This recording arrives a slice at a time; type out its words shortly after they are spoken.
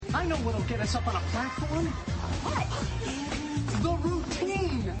know what'll get us up on a platform. What? The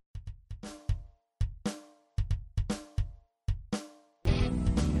routine.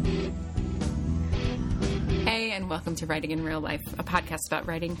 Hey, and welcome to Writing in Real Life, a podcast about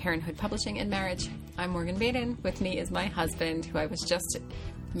writing, parenthood, publishing, and marriage. I'm Morgan Baden. With me is my husband, who I was just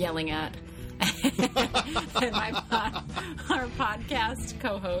yelling at, and our podcast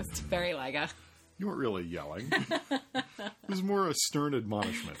co-host, Barry Liga. You weren't really yelling. It was more a stern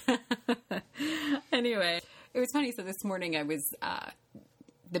admonishment. Anyway, it was funny. So this morning I was,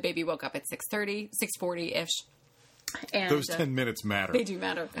 the baby woke up at 6:40-ish. And those 10 minutes matter. They do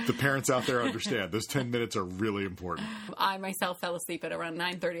matter. The parents out there understand. Those 10 minutes are really important. I myself fell asleep at around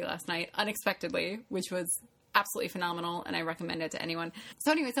 9:30 last night, unexpectedly, which was absolutely phenomenal, and I recommend it to anyone.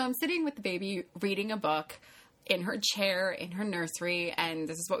 So anyway, so I'm sitting with the baby reading a book in her chair, in her nursery, and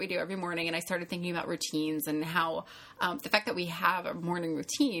this is what we do every morning, and I started thinking about routines and how the fact that we have a morning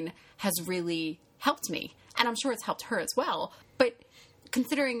routine has really helped me, and I'm sure it's helped her as well, but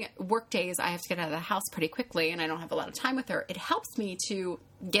considering work days, I have to get out of the house pretty quickly and I don't have a lot of time with her. It helps me to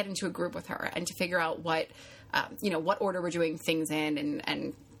get into a group with her and to figure out what order we're doing things in,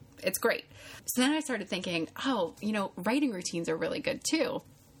 and it's great. So then I started thinking, writing routines are really good too.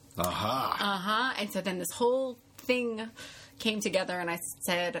 And so then this whole thing came together and I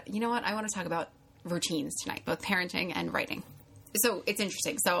said, you know what? I want to talk about routines tonight, both parenting and writing. So it's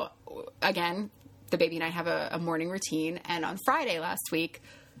interesting. So again, the baby and I have a morning routine, and on Friday last week,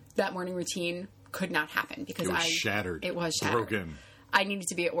 that morning routine could not happen because it was shattered. It was shattered. Broken. I needed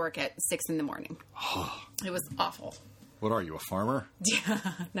to be at work at 6 a.m. It was awful. What are you, a farmer? Yeah,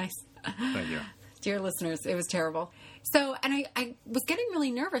 nice. Thank you. Dear listeners, it was terrible. So, and I was getting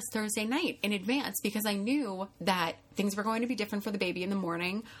really nervous Thursday night in advance because I knew that things were going to be different for the baby in the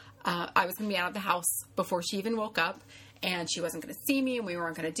morning. I was going to be out of the house before she even woke up. And she wasn't going to see me, and we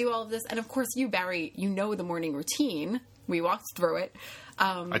weren't going to do all of this. And, of course, you, Barry, you know the morning routine. We walked through it.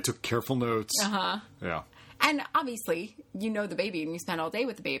 I took careful notes. Yeah. And, obviously, you know the baby, and you spend all day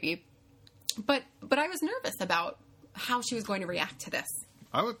with the baby. But I was nervous about how she was going to react to this.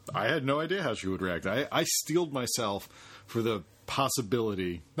 I had no idea how she would react. I steeled myself for the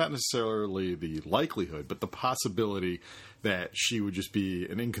possibility, not necessarily the likelihood, but the possibility that she would just be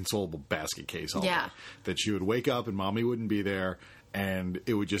an inconsolable basket case all day. That she would wake up and mommy wouldn't be there, and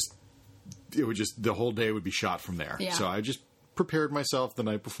it would just the whole day would be shot from there. Yeah. So I just prepared myself the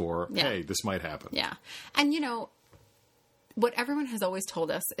night before. Yeah. Hey, this might happen. Yeah. And what everyone has always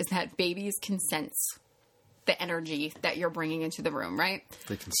told us is that babies can sense the energy that you're bringing into the room, right?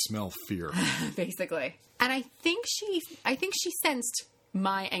 They can smell fear. Basically. And I think she sensed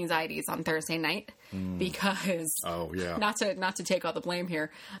my anxieties on Thursday night because not to take all the blame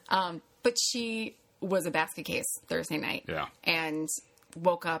here, but she was a basket case Thursday night. Yeah. And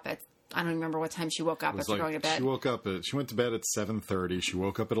woke up at, I don't remember what time she woke up after going to bed. She went to bed at 7:30. She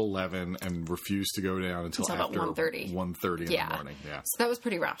woke up at 11 and refused to go down until after 1:30 in the morning. Yeah. So that was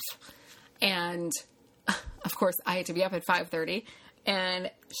pretty rough. And of course I had to be up at 5:30. And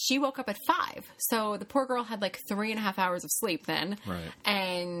she woke up at 5. So the poor girl had like 3.5 hours of sleep then. Right.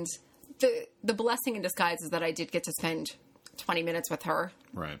 And the blessing in disguise is that I did get to spend 20 minutes with her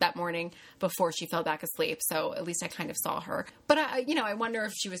that morning before she fell back asleep. So at least I kind of saw her. But I wonder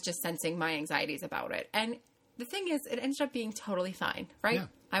if she was just sensing my anxieties about it. And the thing is, it ended up being totally fine, right? Yeah.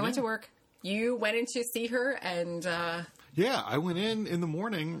 I went to work. You went in to see her and... Yeah, I went in the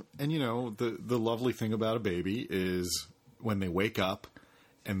morning. And, the lovely thing about a baby is... when they wake up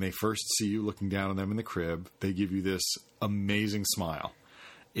and they first see you looking down on them in the crib, they give you this amazing smile.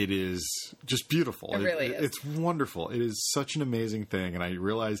 It is just beautiful. It really is. It's wonderful. It is such an amazing thing. And I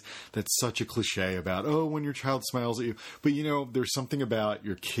realize that's such a cliche about, when your child smiles at you. But, there's something about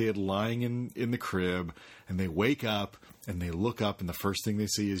your kid lying in the crib and they wake up and they look up and the first thing they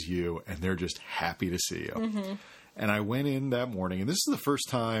see is you and they're just happy to see you. Mm-hmm. And I went in that morning, and this is the first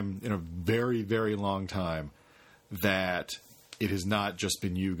time in a very, very long time that it has not just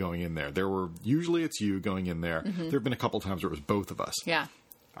been you going in there. Usually it's you going in there. Mm-hmm. There have been a couple times where it was both of us. Yeah.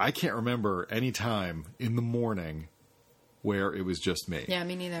 I can't remember any time in the morning where it was just me. Yeah,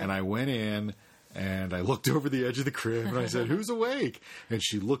 me neither. And I went in and I looked over the edge of the crib and I said, "Who's awake?" And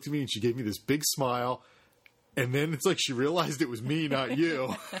she looked at me and she gave me this big smile. And then it's like she realized it was me, not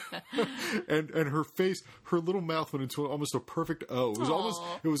you. and her face, her little mouth went into almost a perfect O.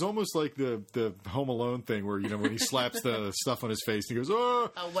 It was almost like the Home Alone thing where, when he slaps the stuff on his face and he goes,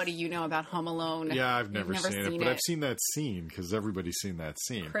 "Oh." Oh, what do you know about Home Alone? Yeah, I've never seen it, but I've seen that scene because everybody's seen that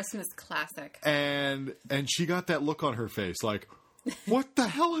scene. Christmas classic. And she got that look on her face like, what the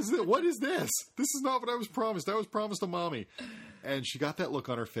hell is it? What is this? This is not what I was promised. I was promised a mommy. And she got that look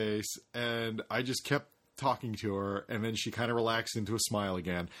on her face, and I just kept talking to her, and then she kind of relaxed into a smile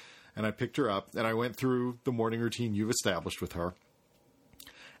again. And I picked her up, and I went through the morning routine you've established with her.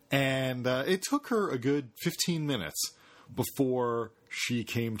 And it took her a good 15 minutes before she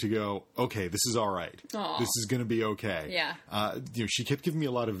came to go, okay, this is all right. Aww. This is going to be okay. Yeah. She kept giving me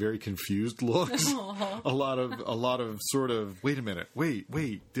a lot of very confused looks. a lot of sort of, wait a minute, wait,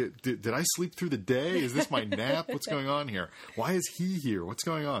 did I sleep through the day? Is this my nap? What's going on here? Why is he here? What's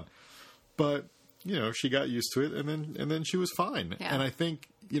going on? But, she got used to it, and then she was fine. Yeah. And I think,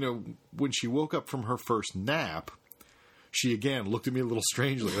 when she woke up from her first nap, she again looked at me a little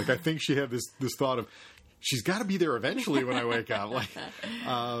strangely. Like, I think she had this thought of, she's got to be there eventually when I wake up.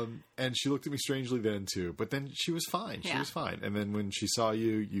 And she looked at me strangely then too. But then she was fine. She was fine. And then when she saw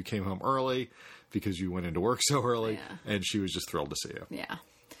you, you came home early because you went into work so early, and she was just thrilled to see you. Yeah.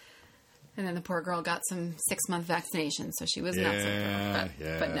 And then the poor girl got some 6-month vaccination, so she was not so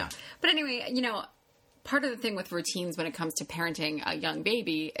thrilled. But no. But anyway, part of the thing with routines when it comes to parenting a young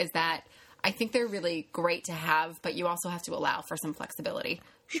baby is that I think they're really great to have, but you also have to allow for some flexibility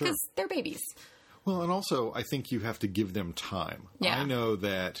because they're babies. Well, and also I think you have to give them time. Yeah. I know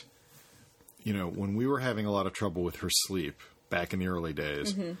that, when we were having a lot of trouble with her sleep back in the early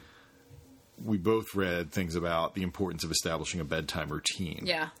days, we both read things about the importance of establishing a bedtime routine.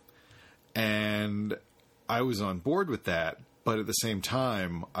 Yeah. And I was on board with that. But at the same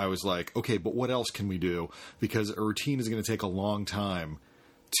time, I was like, okay, but what else can we do? Because a routine is going to take a long time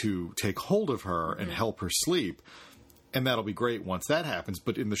to take hold of her and help her sleep. And that'll be great once that happens.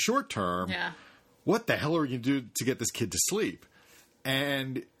 But in the short term, what the hell are we going to do to get this kid to sleep?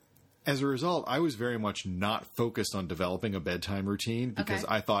 And as a result, I was very much not focused on developing a bedtime routine because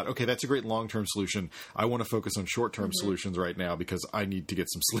I thought, okay, that's a great long-term solution. I want to focus on short-term solutions right now because I need to get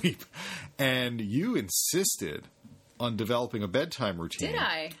some sleep. And you insisted on developing a bedtime routine. Did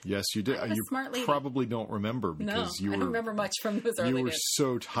I? Yes, you did. I'm a You smart lady. probably don't remember because I don't remember much from those early you were days.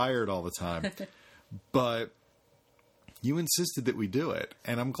 so tired all the time. But you insisted that we do it.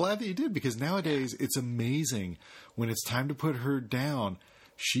 And I'm glad that you did because nowadays it's amazing when it's time to put her down.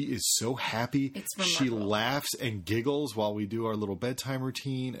 She is so happy. It's She remarkable. laughs and giggles while we do our little bedtime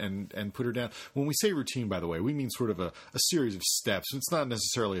routine and put her down. When we say routine, by the way, we mean sort of a series of steps. It's not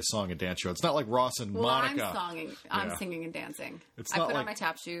necessarily a song and dance show. It's not like Ross and Monica. I'm singing and dancing. It's I not put on like- my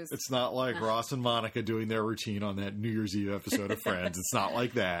tap shoes. It's not like Ross and Monica doing their routine on that New Year's Eve episode of Friends. It's not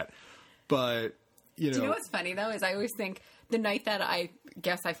like that. But, Do you know what's funny, though, is I always think the night that I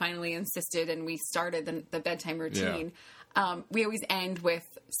guess I finally insisted and we started the bedtime routine, we always end with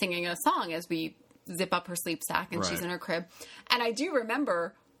singing a song as we zip up her sleep sack and she's Right. in her crib. And I do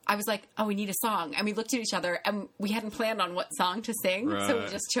remember, I was like, oh, we need a song. And we looked at each other and we hadn't planned on what song to sing. So we Right.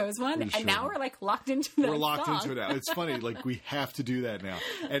 just chose one. We And now should. we're like locked into that We're locked song. into it now. It's funny, like we have to do that now.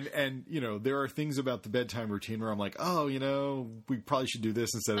 And there are things about the bedtime routine where I'm like, oh, we probably should do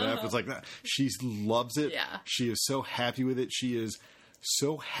this instead of that. But it's like, nah, she loves it. Yeah. She is so happy with it. She is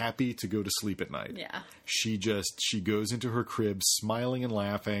so happy to go to sleep at night. Yeah. She goes into her crib smiling and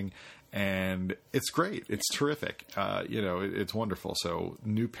laughing, and it's great. It's terrific. It's wonderful. So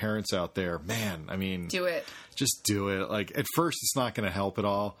new parents out there, man, I mean, Do it. just do it. Like at first it's not going to help at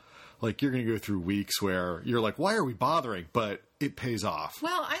all. Like you're going to go through weeks where you're like, why are we bothering? But it pays off.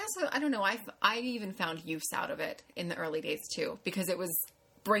 Well, I don't know. I even found use out of it in the early days too, because it was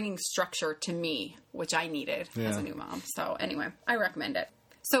bringing structure to me, which I needed as a new mom. So anyway, I recommend it.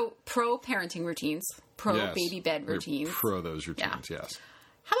 So pro parenting routines, pro Yes. baby bed We're routines. pro those routines, yes.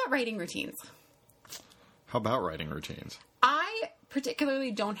 How about writing routines? How about writing routines? I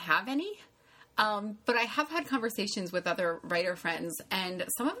particularly don't have any, but I have had conversations with other writer friends, and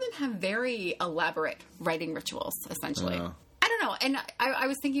some of them have very elaborate writing rituals, essentially. Yeah. I don't know. And I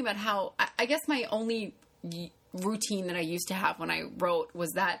was thinking about how, I guess my only routine that I used to have when I wrote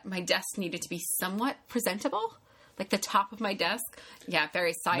was that my desk needed to be somewhat presentable. Like the top of my desk. Yeah,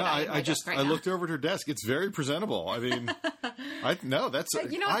 very side-eye. No, I looked over at her desk. It's very presentable. I mean, that's that's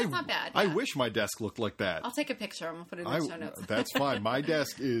not bad. I Yeah. wish my desk looked like that. I'll take a picture and we'll put it in the show notes. That's fine. My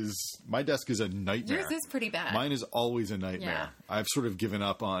desk is a nightmare. Yours is pretty bad. Mine is always a nightmare. Yeah. I've sort of given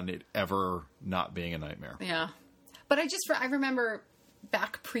up on it ever not being a nightmare. Yeah. But I remember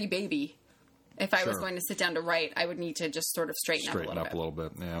back pre-baby, if I was Sure. going to sit down to write, I would need to just sort of straighten up a little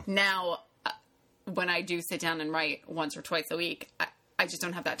bit. Yeah. Now, when I do sit down and write once or twice a week, I just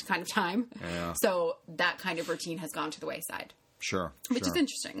don't have that kind of time. Yeah. So that kind of routine has gone to the wayside, Sure. which sure. is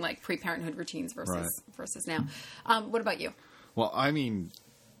interesting, like pre-parenthood routines versus now. What about you? Well, I mean,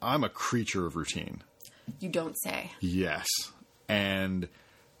 I'm a creature of routine. You don't say. Yes. And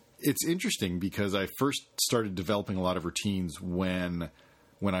it's interesting because I first started developing a lot of routines when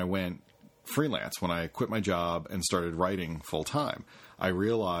I went freelance, when I quit my job and started writing full time. I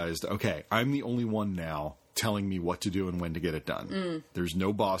realized, okay, I'm the only one now telling me what to do and when to get it done. There's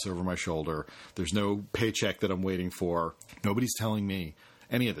no boss over my shoulder. There's no paycheck that I'm waiting for. Nobody's telling me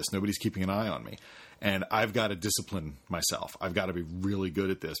any of this. Nobody's keeping an eye on me. And I've got to discipline myself. I've got to be really good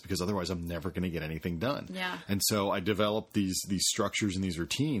at this because otherwise I'm never going to get anything done. Yeah. And so I developed these structures and these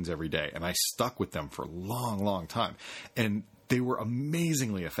routines every day, and I stuck with them for a long, long time. And they were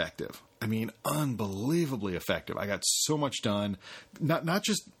amazingly effective. I mean, unbelievably effective. I got so much done, not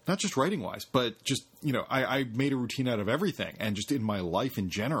just writing wise, but just, I made a routine out of everything, and just in my life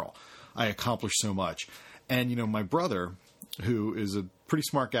in general, I accomplished so much. And, my brother, who is a pretty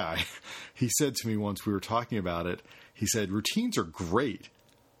smart guy, he said to me once, we were talking about it, he said, routines are great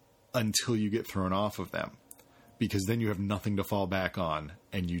until you get thrown off of them, because then you have nothing to fall back on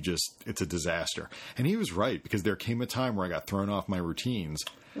and it's a disaster. And he was right, because there came a time where I got thrown off my routines.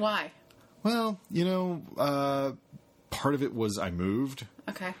 Why? Well, part of it was I moved.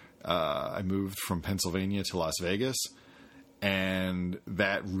 Okay. I moved from Pennsylvania to Las Vegas, and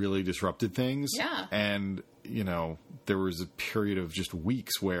that really disrupted things. Yeah. And, there was a period of just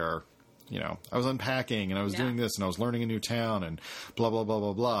weeks where, I was unpacking and I was doing this and I was learning a new town and blah, blah, blah,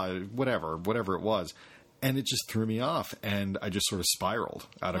 blah, blah, whatever it was. And it just threw me off, and I just sort of spiraled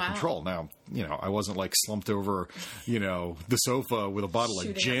out of control. Now, I wasn't like slumped over, the sofa with a bottle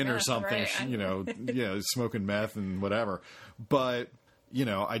of gin or something, right. Smoking meth and whatever. But,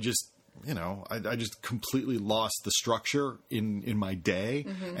 I just completely lost the structure in my day.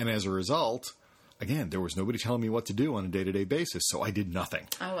 Mm-hmm. And as a result, again, there was nobody telling me what to do on a day-to-day basis, so I did nothing.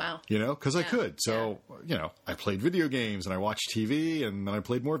 Oh, wow. Because I could. So, I played video games, and I watched TV, and then I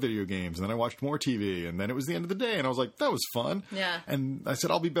played more video games, and then I watched more TV, and then it was the end of the day, and I was like, that was fun. Yeah. And I said,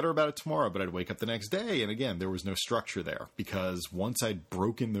 I'll be better about it tomorrow, but I'd wake up the next day, and again, there was no structure there, because once I'd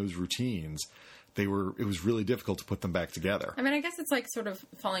broken those routines, it was really difficult to put them back together. I mean, I guess it's like sort of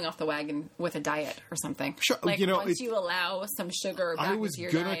falling off the wagon with a diet or something. Sure. Like once you allow some sugar back into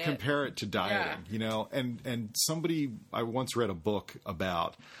your diet. I was going to compare it to dieting, and somebody, I once read a book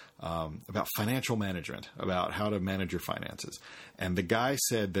about financial management, about how to manage your finances. And the guy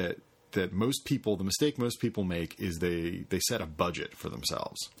said that the mistake most people make is they set a budget for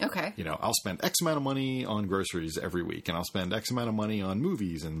themselves. Okay. I'll spend X amount of money on groceries every week, and I'll spend X amount of money on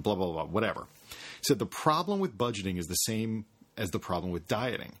movies and blah, blah, blah, whatever. He said the problem with budgeting is the same as the problem with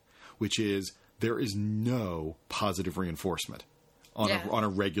dieting, which is there is no positive reinforcement on a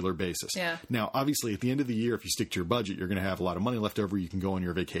regular basis. Yeah. Now, obviously, at the end of the year, if you stick to your budget, you're going to have a lot of money left over. You can go on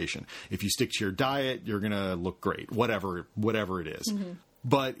your vacation. If you stick to your diet, you're going to look great, whatever it is. Mm-hmm.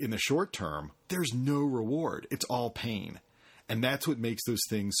 But in the short term, there's no reward. It's all pain. And that's what makes those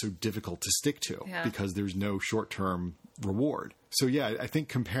things so difficult to stick to, because there's no short-term reward. So, I think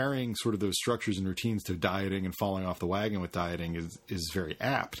comparing sort of those structures and routines to dieting and falling off the wagon with dieting is very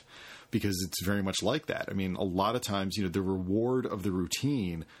apt, because it's very much like that. I mean, a lot of times, the reward of the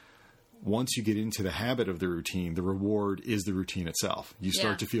routine, once you get into the habit of the routine, the reward is the routine itself. You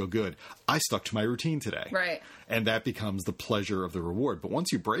start to feel good. I stuck to my routine today. Right. And that becomes the pleasure of the reward. But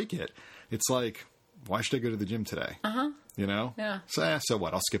once you break it, it's like, why should I go to the gym today? Uh-huh. Yeah. So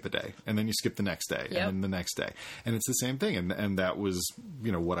what? I'll skip a day. And then you skip the next day. Yep. And then the next day. And it's the same thing. And that was,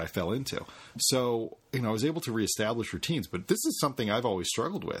 what I fell into. So, I was able to reestablish routines. But this is something I've always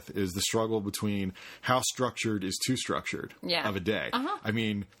struggled with, is the struggle between how structured is too structured of a day. Uh-huh. I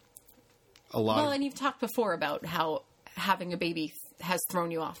mean, and you've talked before about how having a baby has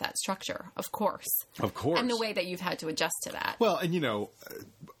thrown you off that structure, of course. And the way that you've had to adjust to that. Well, and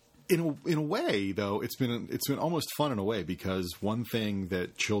in a way, though, it's been almost fun in a way, because one thing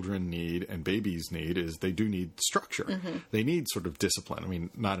that children need and babies need is they do need structure. Mm-hmm. They need sort of discipline. I mean,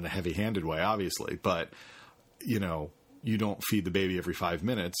 not in a heavy-handed way, obviously, but you don't feed the baby every 5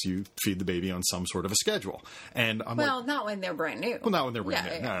 minutes. You feed the baby on some sort of a schedule. And not when they're brand new. Well, not when they're brand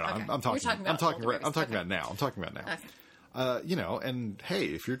new. Yeah. No. Okay. I'm talking about now. I'm talking about now. Okay. And hey,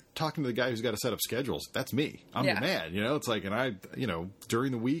 if you're talking to the guy who's got to set up schedules, that's me. I'm the man, it's like, and I,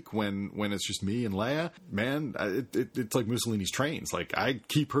 during the week when it's just me and Leia, man, it's like Mussolini's trains. Like, I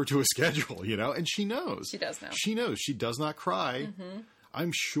keep her to a schedule, and she knows. She does know. She knows. She does not cry. Mm-hmm.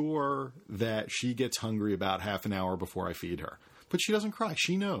 I'm sure that she gets hungry about half an hour before I feed her, but she doesn't cry.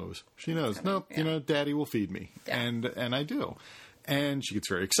 She knows. Nope, Daddy will feed me. Yeah. And I do. And she gets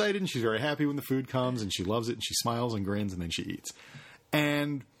very excited, and she's very happy when the food comes, and she loves it, and she smiles and grins, and then she eats.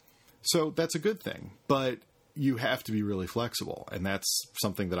 And so that's a good thing. But you have to be really flexible, and that's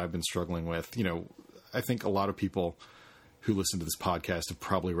something that I've been struggling with. I think a lot of people, who listen to this podcast have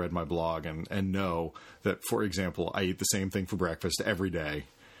probably read my blog and know that, for example, I eat the same thing for breakfast every day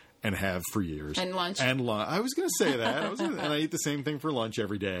and have for years. And lunch. I was going to say that. And I eat the same thing for lunch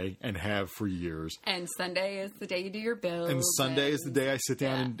every day and have for years. And Sunday is the day you do your bills. And Sunday is the day I sit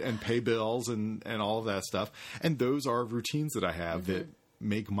down and pay bills and all of that stuff. And those are routines that I have that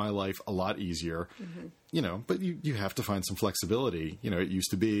make my life a lot easier. You know, but you have to find some flexibility. You know, it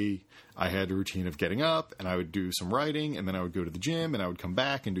used to be I had a routine of getting up and I would do some writing, and then I would go to the gym and I would come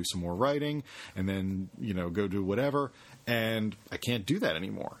back and do some more writing, and then, you know, go do whatever. And I can't do that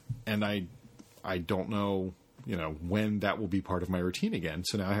anymore. And I don't know, you know, when that will be part of my routine again.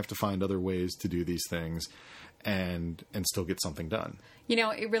 So now I have to find other ways to do these things and still get something done. You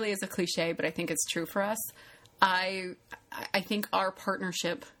know, it really is a cliche, but I think it's true for us. I think our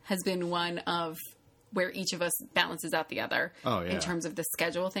partnership has been one of where each of us balances out the other in terms of the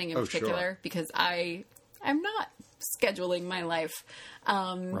schedule thing in particular, sure. because I'm not scheduling my life.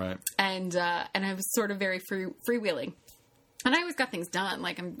 Right. And I was sort of very freewheeling. And I always got things done.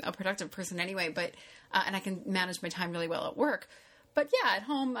 Like, I'm a productive person anyway, but, and I can manage my time really well at work. But yeah, at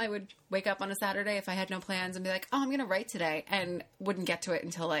home, I would wake up on a Saturday if I had no plans and be like, oh, I'm going to write today, and wouldn't get to it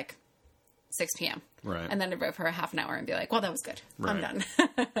until like 6 p.m. Right. And then I'd write for a half an hour and be like, well, that was good. Right. I'm done.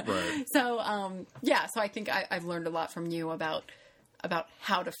 Right. So, so I think I've learned a lot from you about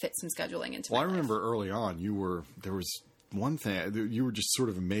how to fit some scheduling into my I life. remember early on, there was one thing, you were just sort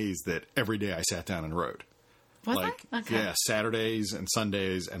of amazed that every day I sat down and wrote. Was like, I? Okay. Yeah, Saturdays and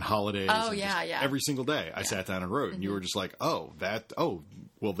Sundays and holidays. Oh, and yeah, yeah. Every single day I sat down and wrote, and you were just like,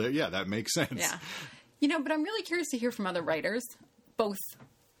 that makes sense. Yeah. You know, but I'm really curious to hear from other writers, both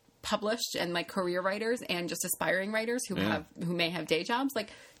published and like career writers and just aspiring writers who may have day jobs. Like,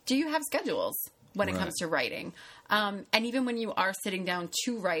 do you have schedules when it comes to writing? And even when you are sitting down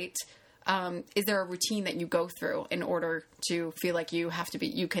to write, is there a routine that you go through in order to feel like you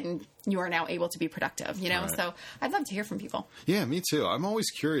are now able to be productive, you know? Right. So I'd love to hear from people. Yeah, me too. I'm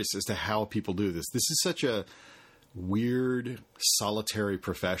always curious as to how people do this. This is such a weird, solitary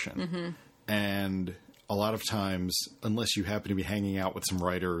profession. And a lot of times, unless you happen to be hanging out with some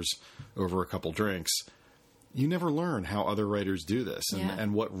writers over a couple drinks, you never learn how other writers do this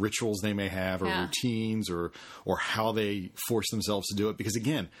and what rituals they may have or routines or how they force themselves to do it. Because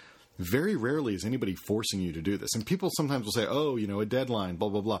again, very rarely is anybody forcing you to do this. And people sometimes will say, oh, you know, a deadline, blah,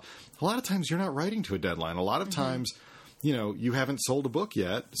 blah, blah. A lot of times you're not writing to a deadline. A lot of times, you know, you haven't sold a book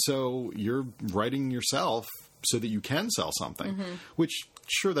yet, so you're writing yourself so that you can sell something, which,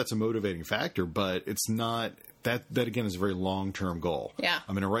 sure, that's a motivating factor, but it's not... That again is a very long-term goal. Yeah.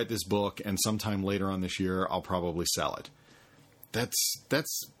 I'm going to write this book, and sometime later on this year, I'll probably sell it.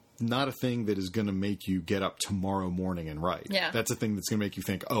 That's not a thing that is going to make you get up tomorrow morning and write. Yeah. That's a thing that's going to make you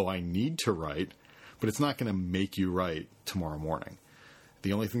think, oh, I need to write, but it's not going to make you write tomorrow morning.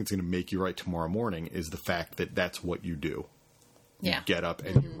 The only thing that's going to make you write tomorrow morning is the fact that that's what you do. You get up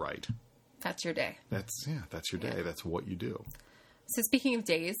and you write. That's your day. That's your day. Yeah. That's what you do. So speaking of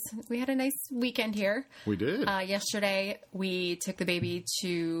days, we had a nice weekend here. We did. Yesterday, we took the baby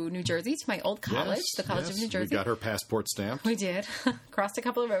to New Jersey, to my old college, the College of New Jersey. We got her passport stamped. We did. Crossed a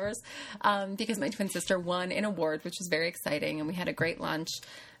couple of rivers because my twin sister won an award, which was very exciting. And we had a great lunch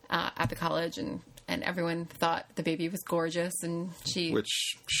at the college, and everyone thought the baby was gorgeous. And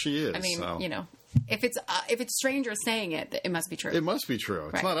Which she is. I mean, so. you know, if it's strangers saying it, it must be true. It must be true.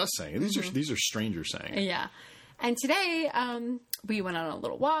 It's Right. not us saying it. These are strangers saying it. Yeah. And today, we went on a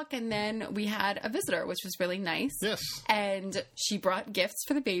little walk, and then we had a visitor, which was really nice. Yes. And she brought gifts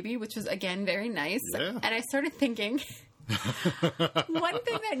for the baby, which was, again, very nice. Yeah. And I started thinking, one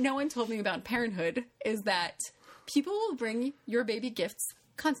thing that no one told me about parenthood is that people will bring your baby gifts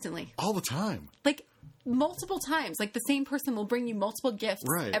constantly. All the time. Like, multiple times. Like, the same person will bring you multiple gifts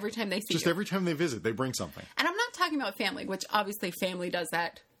Right. every time they see Just you. every time they visit, they bring something. And I'm not talking about family, which obviously family does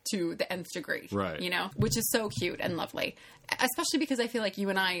that to the nth degree. Right. You know, which is so cute and lovely. Especially because I feel like you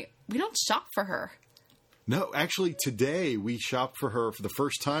and we don't shop for her. No, actually, today we shopped for her for the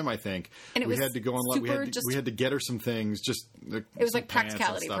first time. I think, And it we was had to go online. super We had to get her some things. It was like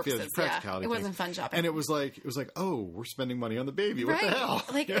practicality purposes. Yeah, practicality. It wasn't things. fun shopping. And it was like, oh, we're spending money on the baby. What the hell?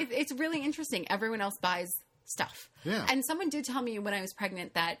 Like, it's really interesting. Everyone else buys stuff. Yeah. And someone did tell me when I was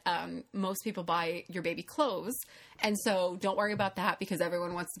pregnant that most people buy your baby clothes. And so don't worry about that because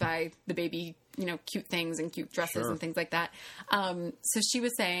everyone wants to buy the baby, you know, cute things and cute dresses and things like that. So she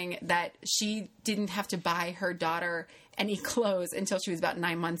was saying that she didn't have to buy her daughter any clothes until she was about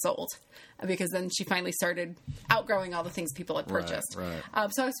 9 months old because then she finally started outgrowing all the things people had purchased.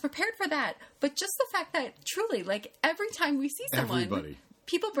 Right. So I was prepared for that. But just the fact that truly, like, every time we see someone... Everybody.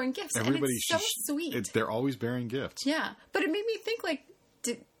 people bring gifts, Everybody, and it's so sweet. They're always bearing gifts. Yeah, but it made me think, like,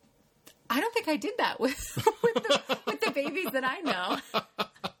 I don't think I did that with with the babies that I know.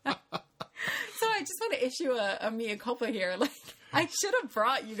 So I just want to issue a mea culpa here. Like, I should have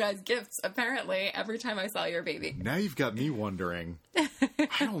brought you guys gifts, apparently, every time I saw your baby. Now you've got me wondering. I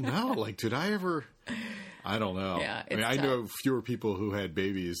don't know. Like, did I ever... I don't know. Yeah, I mean, I know fewer people who had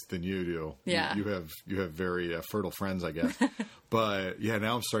babies than you do. Yeah. You have very fertile friends, I guess. But yeah,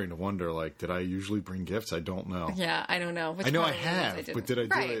 now I'm starting to wonder, like, did I usually bring gifts? I don't know. Yeah, I don't know. Which I know I probably have, means but did I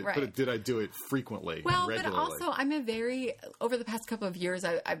do it? Right. But did I do it frequently? Well, and regularly? but also, I'm over the past couple of years,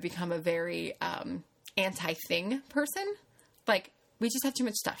 I've become a very anti-thing person. Like, we just have too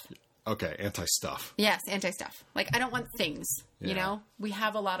much stuff. Okay, anti-stuff. Yes, anti-stuff. Like, I don't want things, you Yeah. know? We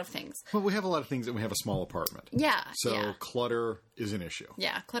have a lot of things. Well, we have a lot of things, and we have a small apartment. Yeah, So yeah. clutter is an issue.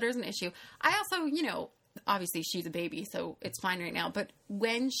 Yeah, clutter is an issue. I also, you know, obviously she's a baby, so it's fine right now. But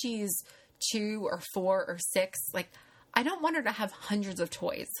when she's 2 or 4 or 6, like, I don't want her to have hundreds of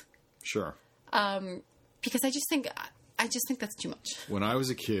toys. Sure. Because I just think that's too much. When I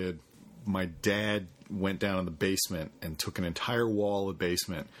was a kid, my dad went down in the basement and took an entire wall of the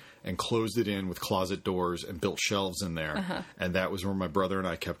basement and closed it in with closet doors and built shelves in there. Uh-huh. And that was where my brother and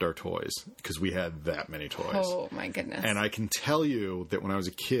I kept our toys because we had that many toys. Oh, my goodness. And I can tell you that when I was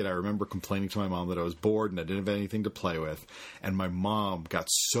a kid, I remember complaining to my mom that I was bored and I didn't have anything to play with. And my mom got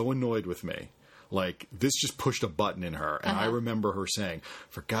so annoyed with me. Like, this just pushed a button in her. And I remember her saying,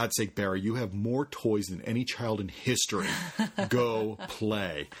 for God's sake, Barry, you have more toys than any child in history. Go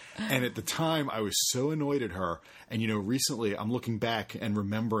play. And at the time, I was so annoyed at her. And, you know, recently I'm looking back and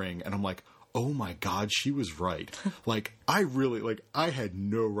remembering, and I'm like, oh my God, she was right. Like, I had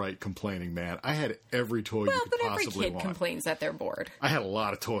no right complaining, man. I had every toy you could but every possibly kid want. complains that they're bored. I had a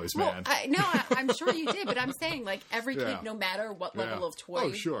lot of toys, man. Well, I'm sure you did, but I'm saying, like, every kid, Yeah. no matter what Yeah. level of Oh,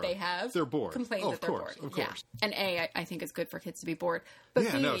 toys sure. they have, They're bored. complains Oh, that of they're course, bored. of Yeah. course. And I think it's good for kids to be bored. But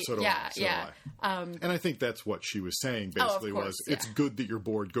Yeah, B, no, so do yeah, I. So do yeah. And I think that's what she was saying, Oh, of basically, course, was yeah. it's good that you're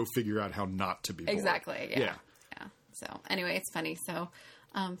bored. Go figure out how not to be bored. Exactly. Yeah. Yeah. Yeah. So anyway, it's funny. So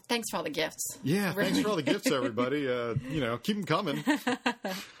thanks for all the gifts. Yeah, Really. thanks for all the gifts, everybody. Keep them coming.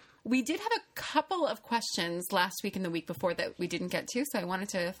 We did have a couple of questions last week and the week before that we didn't get to, so I wanted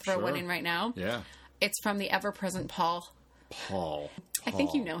to throw Sure. one in right now. Yeah. It's from the ever-present Paul. Paul. I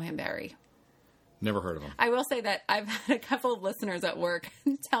think you know him, Barry. Never heard of him. I will say that I've had a couple of listeners at work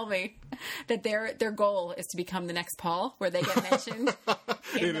tell me that their goal is to become the next Paul, where they get mentioned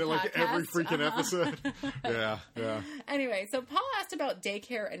in the like every podcast. freaking episode. Yeah. Anyway, so Paul asked about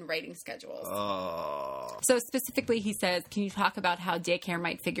daycare and writing schedules. Oh. So specifically, he says, can you talk about how daycare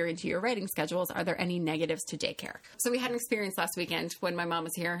might figure into your writing schedules? Are there any negatives to daycare? So we had an experience last weekend when my mom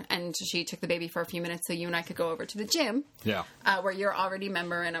was here, and she took the baby for a few minutes so you and I could go over to the gym, Yeah. where you're already a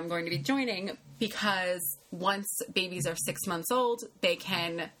member and I'm going to be joining, because once babies are 6 months old, they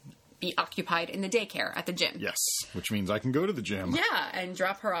can be occupied in the daycare at the gym. Yes. Which means I can go to the gym. Yeah, and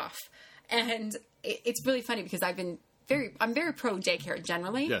drop her off. And it's really funny because I'm very pro daycare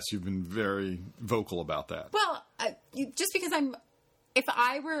generally. Yes, you've been very vocal about that. Well, just because if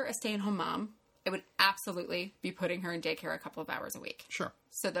I were a stay-at-home mom, I would absolutely be putting her in daycare a couple of hours a week. Sure.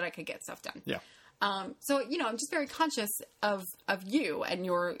 So that I could get stuff done. Yeah. So, you know, I'm just very conscious of you and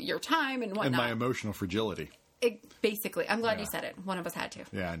your time and whatnot. And my emotional fragility. Basically, I'm glad Yeah. you said it. One of us had to.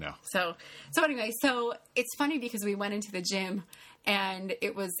 Yeah, I know. So anyway, so it's funny because we went into the gym and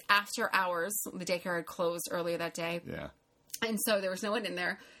it was after hours. The daycare had closed earlier that day. Yeah. And so there was no one in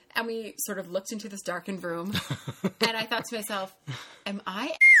there. And we sort of looked into this darkened room. And I thought to myself, am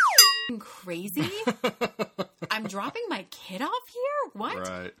I crazy? I'm dropping my kid off here? What?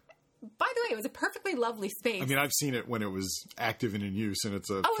 Right. By the way, it was a perfectly lovely space. I mean, I've seen it when it was active and in use, and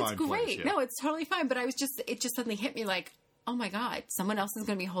it's a Oh, fine it's great. place. Yeah. No, it's totally fine. But it just suddenly hit me like, oh my God, someone else is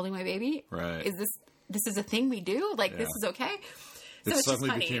going to be holding my baby? Right. Is this is a thing we do? Like, this Yeah. is okay? It So it's suddenly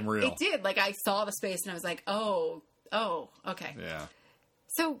just funny. became real. It did. Like, I saw the space and I was like, oh, okay. Yeah.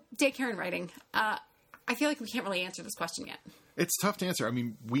 So, daycare and writing. I feel like we can't really answer this question yet. It's tough to answer. I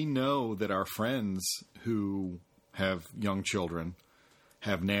mean, we know that our friends who have young children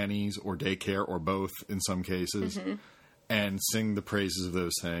have nannies or daycare or both in some cases, and sing the praises of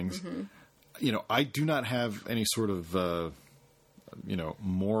those things. You know, I do not have any sort of,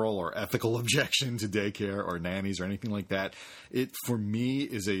 moral or ethical objection to daycare or nannies or anything like that. It, for me,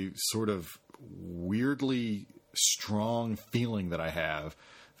 is a sort of weirdly strong feeling that I have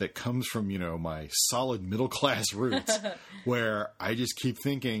that comes from, my solid middle class roots, where I just keep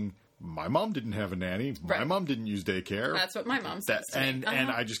thinking, my mom didn't have a nanny. My Right. mom didn't use daycare. That's what my mom says to me. And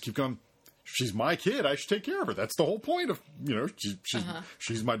I just keep going, she's my kid. I should take care of her. That's the whole point of,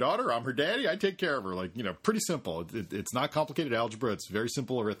 she's my daughter. I'm her daddy. I take care of her. Like, pretty simple. It's not complicated algebra. It's very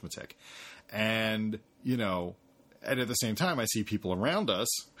simple arithmetic. And, and at the same time, I see people around us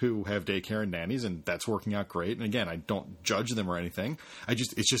who have daycare and nannies, and that's working out great. And again, I don't judge them or anything.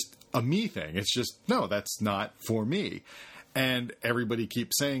 It's just a me thing. It's just, no, that's not for me. And everybody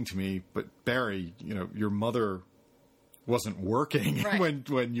keeps saying to me, but Barry, your mother wasn't working right.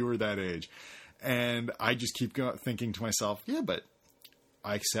 when you were that age. And I just keep thinking to myself, yeah, but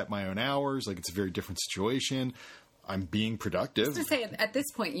I set my own hours. Like, it's a very different situation. I'm being productive. Just to say, at this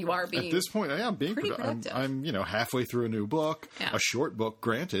point, you are being. At this point, I'm being pretty productive. I'm halfway through a new book, yeah. a short book,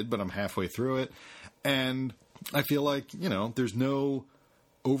 granted, but I'm halfway through it. And I feel like, there's no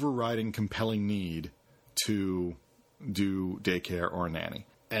overriding compelling need to do daycare or a nanny.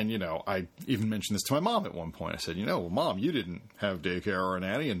 And, I even mentioned this to my mom at one point. I said, well, Mom, you didn't have daycare or a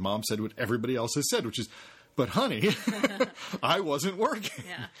nanny. And Mom said what everybody else has said, which is, but honey, I wasn't working.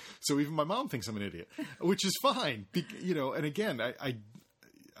 Yeah. So even my mom thinks I'm an idiot, which is fine. And again,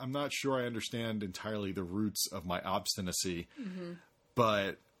 I'm not sure I understand entirely the roots of my obstinacy,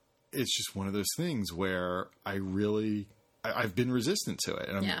 but it's just one of those things where I've been resistant to it.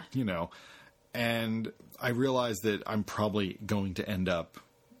 And and I realize that I'm probably going to end up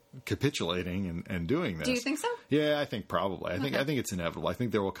capitulating and doing this. Do you think so? Yeah, I think probably. I think it's inevitable. I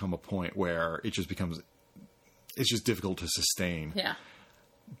think there will come a point where it just becomes, it's just difficult to sustain. Yeah.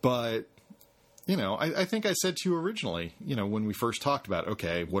 But, I think I said to you originally, when we first talked about,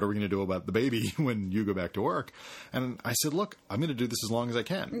 okay, what are we going to do about the baby when you go back to work? And I said, look, I'm going to do this as long as I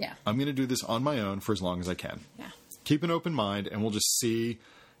can. Yeah. I'm going to do this on my own for as long as I can. Yeah. Keep an open mind, and we'll just see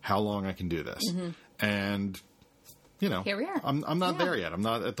how long I can do this. And, here we are. I'm not there yet. I'm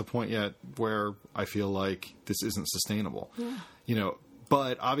not at the point yet where I feel like this isn't sustainable. Yeah.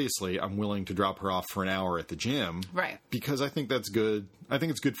 But obviously I'm willing to drop her off for an hour at the gym. Right. Because I think that's good. I think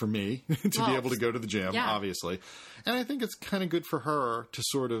it's good for me to be able to go to the gym, obviously. And I think it's kind of good for her to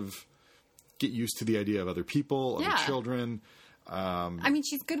sort of get used to the idea of other people, other children. I mean,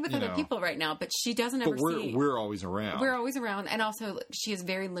 she's good with other people right now, but she doesn't ever see. We're always around. We're always around, and also she has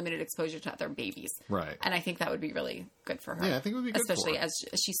very limited exposure to other babies. Right. And I think that would be really good for her. Yeah, I think it would be good especially for her. as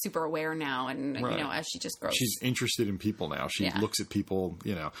she's super aware now, and as she just grows. She's interested in people now. She looks at people.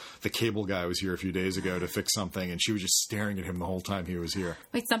 The cable guy was here a few days ago to fix something, and she was just staring at him the whole time he was here.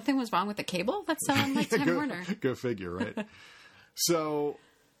 Wait, something was wrong with the cable? That's like Time Warner. Go figure, right? So,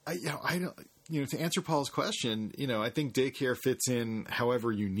 I don't. To answer Paul's question, I think daycare fits in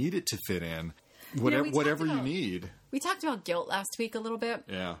however you need it to fit in, whatever you need. We talked about guilt last week a little bit.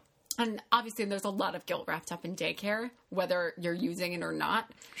 Yeah. And obviously there's a lot of guilt wrapped up in daycare, whether you're using it or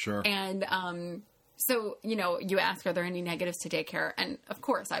not. Sure. And so, you ask, are there any negatives to daycare? And of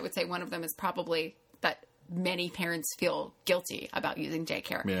course, I would say one of them is probably that many parents feel guilty about using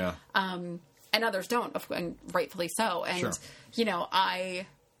daycare. Yeah. And others don't, and rightfully so. And, sure.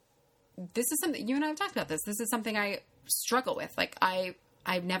 This is something, you and I have talked about this. This is something I struggle with. Like,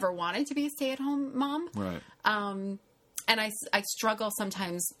 I've never wanted to be a stay-at-home mom. Right. And I struggle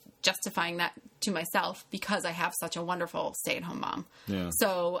sometimes justifying that to myself because I have such a wonderful stay-at-home mom. Yeah.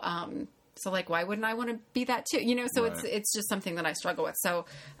 So like, why wouldn't I want to be that too? So right. it's just something that I struggle with. So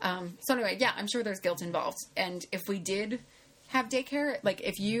anyway, yeah, I'm sure there's guilt involved. And if we did have daycare, like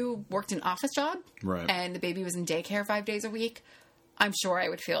if you worked an office job right. and the baby was in daycare 5 days a week, I'm sure I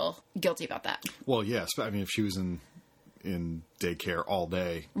would feel guilty about that. Well, yes. I mean, if she was in daycare all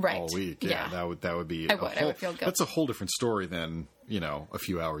day, right. all week, yeah. that would be. I would feel guilty. That's a whole different story than a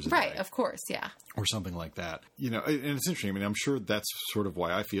few hours a day, right? Of course, yeah, or something like that. And it's interesting. I mean, I'm sure that's sort of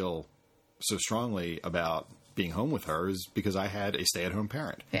why I feel so strongly about being home with her is because I had a stay-at-home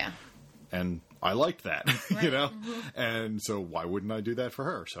parent. Yeah. And I liked that, right. Mm-hmm. And so why wouldn't I do that for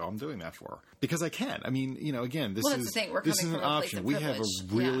her? So I'm doing that for her because I can. I mean, again, this is an option. We have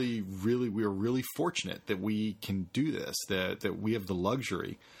we're really fortunate that we can do this, that we have the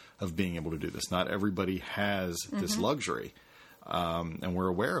luxury of being able to do this. Not everybody has this luxury. And we're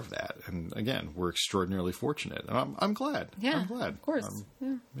aware of that. And again, we're extraordinarily fortunate. And I'm glad. Yeah. I'm glad. Of course.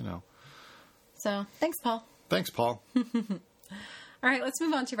 So thanks, Paul. Thanks, Paul. All right, let's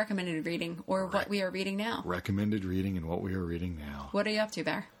move on to recommended reading or what we are reading now. Recommended reading and what we are reading now. What are you up to,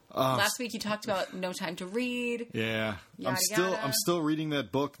 Bear? Last week you talked about No Time to Read. Yeah. Yada, I'm still reading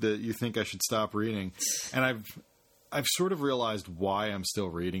that book that you think I should stop reading. And I've sort of realized why I'm still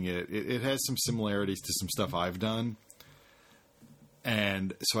reading it. It has some similarities to some stuff I've done.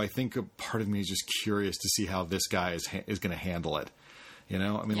 And so I think a part of me is just curious to see how this guy is going to handle it. A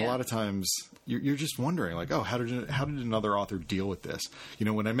lot of times, you're just wondering, like, oh, how did another author deal with this? You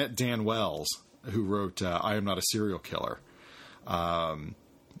know, when I met Dan Wells, who wrote I Am Not a Serial Killer,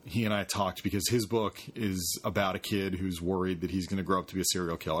 he and I talked because his book is about a kid who's worried that he's going to grow up to be a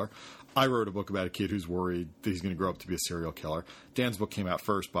serial killer. I wrote a book about a kid who's worried that he's going to grow up to be a serial killer. Dan's book came out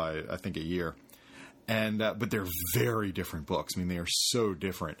first by, I think, a year. And but they're very different books. I mean, they are so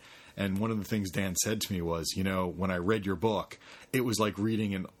different. And one of the things Dan said to me was, you know, when I read your book, it was like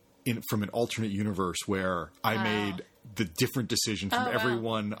reading from an alternate universe where I made the different decision from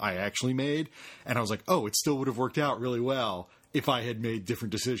everyone I actually made. And I was like, oh, it still would have worked out really well if I had made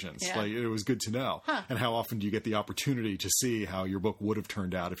different decisions. Yeah. Like, it was good to know. And how often do you get the opportunity to see how your book would have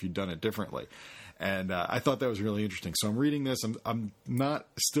turned out if you'd done it differently? And I thought that was really interesting. So I'm reading this. I'm not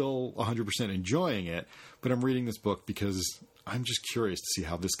still 100% enjoying it, but I'm reading this book because I'm just curious to see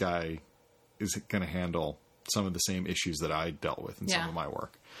how this guy is going to handle some of the same issues that I dealt with in some of my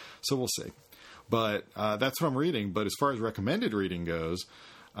work. So we'll see. But that's what I'm reading. But as far as recommended reading goes,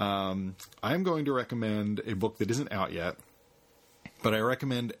 I'm going to recommend a book that isn't out yet. But I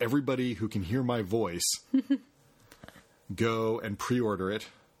recommend everybody who can hear my voice go and pre-order it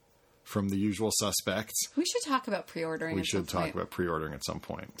from The Usual Suspects. We should talk about pre-ordering. We should talk about pre-ordering at some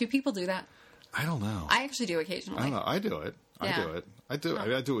point. Do people do that? I don't know. I actually do occasionally. I don't know. I do it. I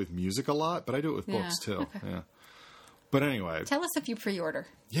do it with music a lot, but I do it with books too. Okay. Yeah. But anyway. Tell us if you pre-order.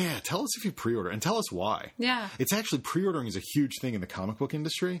 Yeah, tell us if you pre-order and tell us why. Yeah. It's actually, pre-ordering is a huge thing in the comic book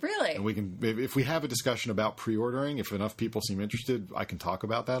industry. Really? And we can, if we have a discussion about pre-ordering, if enough people seem interested, I can talk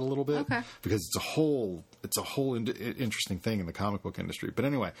about that a little bit. Okay. Because it's a whole interesting thing in the comic book industry. But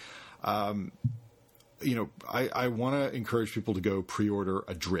anyway, you know, I want to encourage people to go pre-order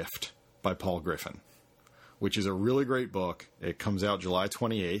Adrift by Paul Griffin, which is a really great book. It comes out July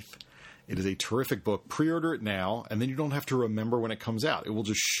 28th. It is a terrific book. Pre-order it now, and then you don't have to remember when it comes out. It will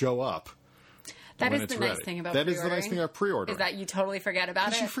just show up. That when is it's the ready. nice thing about That pre-ordering. is the nice thing about pre-ordering. Is that you totally forget about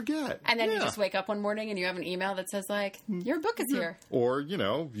it. Because you forget. And then you Yeah. just wake up one morning and you have an email that says, like, your book is here. Or, you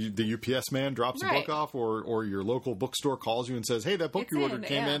know, the UPS man drops a Right. book off, or your local bookstore calls you and says, hey, that book It's you ordered in,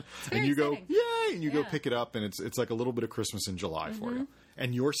 came yeah. in. It's And very you go, exciting. yay! And you go Yeah. Mm-hmm. pick it up, and it's like a little bit of Christmas in July for you.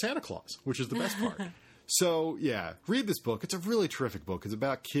 And you're Santa Claus, which is the best part. So, yeah, read this book. It's a really terrific book. It's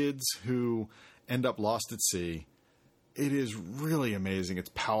about kids who end up lost at sea. It is really amazing.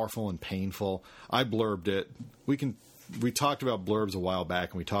 It's powerful and painful. I blurbed it. We talked about blurbs a while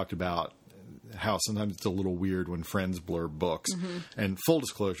back, and we talked about how sometimes it's a little weird when friends blurb books. Mm-hmm. And full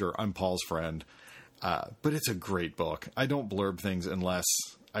disclosure, I'm Paul's friend. But it's a great book. I don't blurb things unless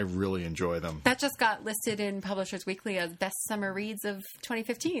I really enjoy them. That just got listed in Publishers Weekly as Best Summer Reads of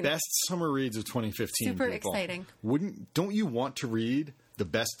 2015. Best summer reads of 2015. Super people. exciting. Don't you want to read the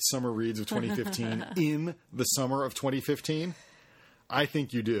best summer reads of 2015 in the summer of 2015? I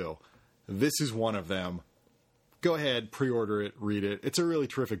think you do. This is one of them. Go ahead, pre-order it, read it. It's a really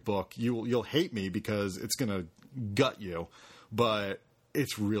terrific book. You'll hate me because it's going to gut you, but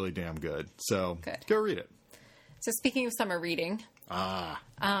it's really damn good. So go read it. So speaking of summer reading, I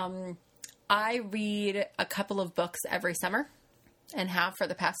read a couple of books every summer and have for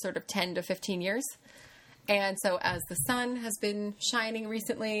the past sort of 10 to 15 years. And so as the sun has been shining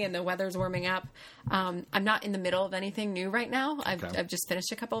recently and the weather's warming up, I'm not in the middle of anything new right now. I've just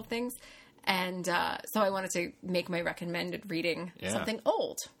finished a couple of things. And so I wanted to make my recommended reading something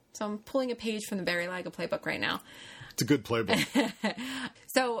old. So I'm pulling a page from the Barry Laga playbook right now. It's a good playbook.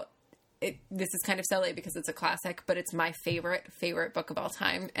 So this is kind of silly because it's a classic, but it's my favorite book of all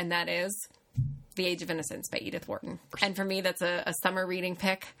time, and that is The Age of Innocence by Edith Wharton. And for me, that's a summer reading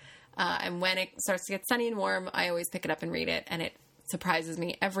pick. And when it starts to get sunny and warm, I always pick it up and read it, and it surprises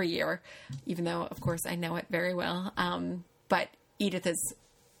me every year, even though, of course, I know it very well. But Edith is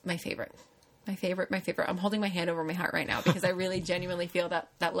my favorite. My favorite. I'm holding my hand over my heart right now because I really genuinely feel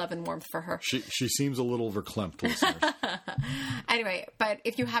that love and warmth for her. She seems a little verklempt, listeners. Anyway, but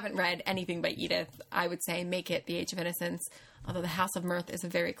if you haven't read anything by Edith, I would say make it The Age of Innocence, although The House of Mirth is a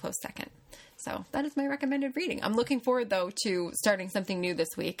very close second. So that is my recommended reading. I'm looking forward, though, to starting something new this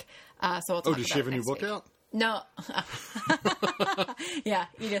week. So I'll talk about Does she have a new book out? No. Yeah,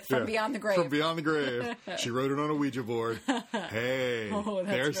 Edith from Beyond the Grave. From Beyond the Grave. She wrote it on a Ouija board. Hey, that's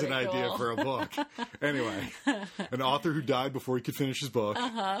there's an really idea cool. for a book. Anyway, an author who died before he could finish his book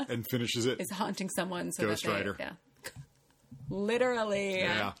and finishes it. Is haunting someone. So Ghostwriter. Yeah. Literally.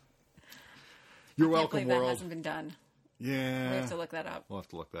 Yeah. You're I can't welcome, believe that world. hasn't been done. Yeah. We have to look that up. We'll have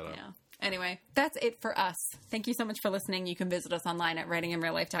to look that up. Yeah. Anyway, that's it for us. Thank you so much for listening. You can visit us online at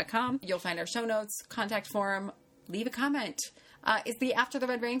writinginreallife.com. You'll find our show notes, contact form, leave a comment. Is the After the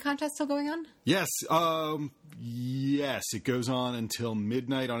Red Rain contest still going on? Yes. Yes, it goes on until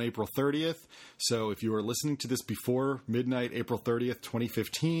midnight on April 30th. So if you are listening to this before midnight, April 30th,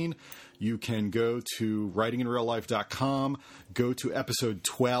 2015, you can go to writinginreallife.com, go to episode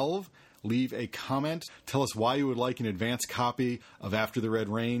 12, leave a comment, tell us why you would like an advance copy of After the Red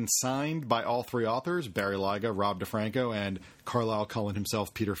Rain signed by all three authors, Barry Lyga, Rob DeFranco, and Carlisle Cullen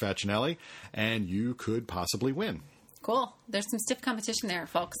himself, Peter Facinelli, and you could possibly win. Cool. There's some stiff competition there,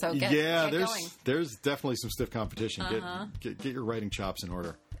 folks. So get going. There's definitely some stiff competition. Get your writing chops in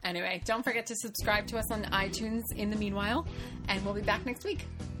order. Anyway, don't forget to subscribe to us on iTunes in the meanwhile, and we'll be back next week.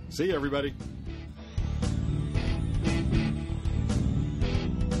 See you, everybody.